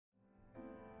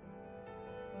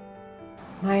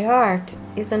My art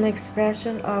is an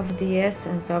expression of the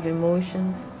essence of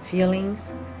emotions,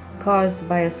 feelings, caused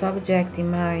by a subjective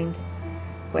mind,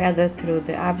 whether through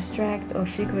the abstract or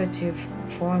figurative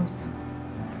forms.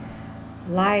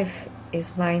 Life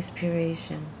is my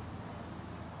inspiration.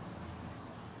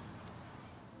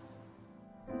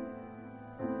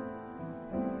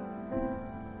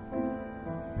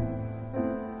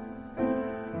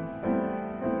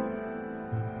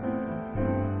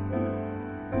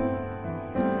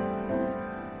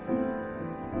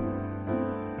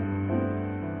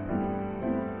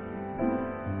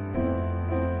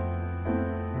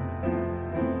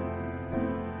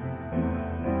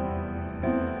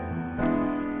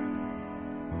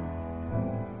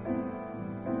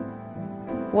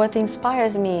 What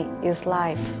inspires me is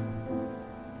life.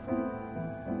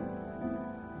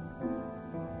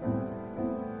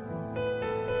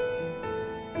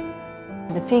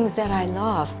 The things that I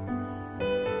love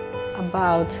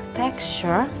about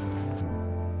texture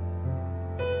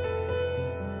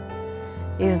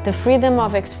is the freedom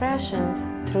of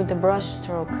expression through the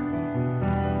brushstroke.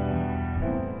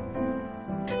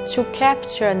 To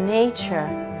capture nature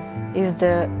is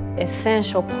the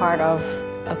essential part of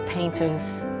a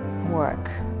painter's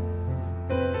work.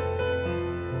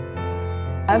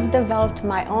 I've developed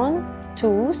my own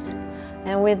tools,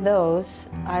 and with those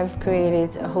I've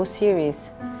created a whole series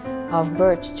of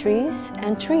birch trees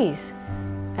and trees,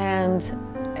 and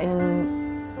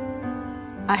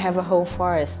I have a whole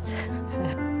forest.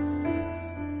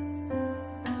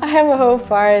 I have a whole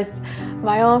forest,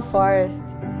 my own forest.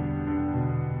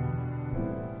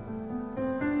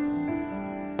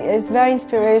 It's very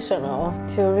inspirational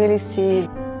to really see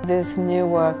this new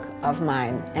work of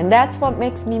mine, and that's what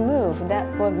makes me move. That's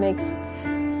what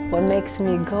makes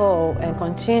me go and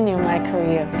continue my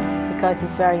career, because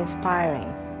it's very inspiring.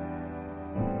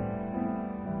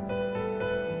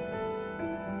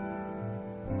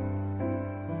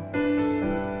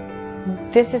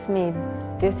 This is me.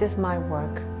 This is my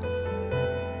work.